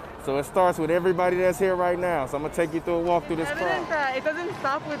 So it starts with everybody that's here right now. So I'm going to take you through a walk through this crowd. It doesn't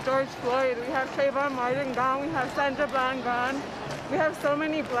stop with George Floyd. We have Trayvon Martin gone. We have Sandra Bland gone. We have so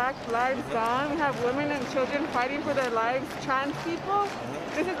many black lives gone. We have women and children fighting for their lives. Trans people.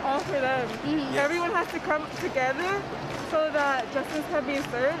 This is all for them. Mm-hmm. Everyone has to come together so that justice can be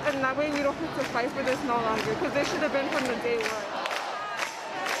served. And that way we don't have to fight for this no longer. Because this should have been from the day one.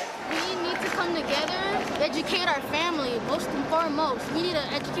 We need to come together, educate our family, most and foremost. We need to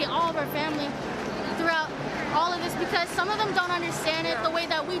educate all of our family throughout all of this because some of them don't understand it the way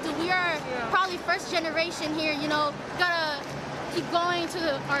that we do. We are probably first generation here, gotta keep going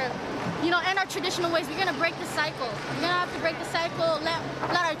to and our traditional ways. We're gonna break the cycle. We're gonna have to break the cycle, let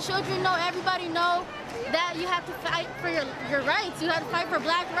our children know, everybody know that you have to fight for your rights. You have to fight for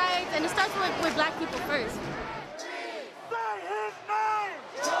black rights, and it starts with black people first.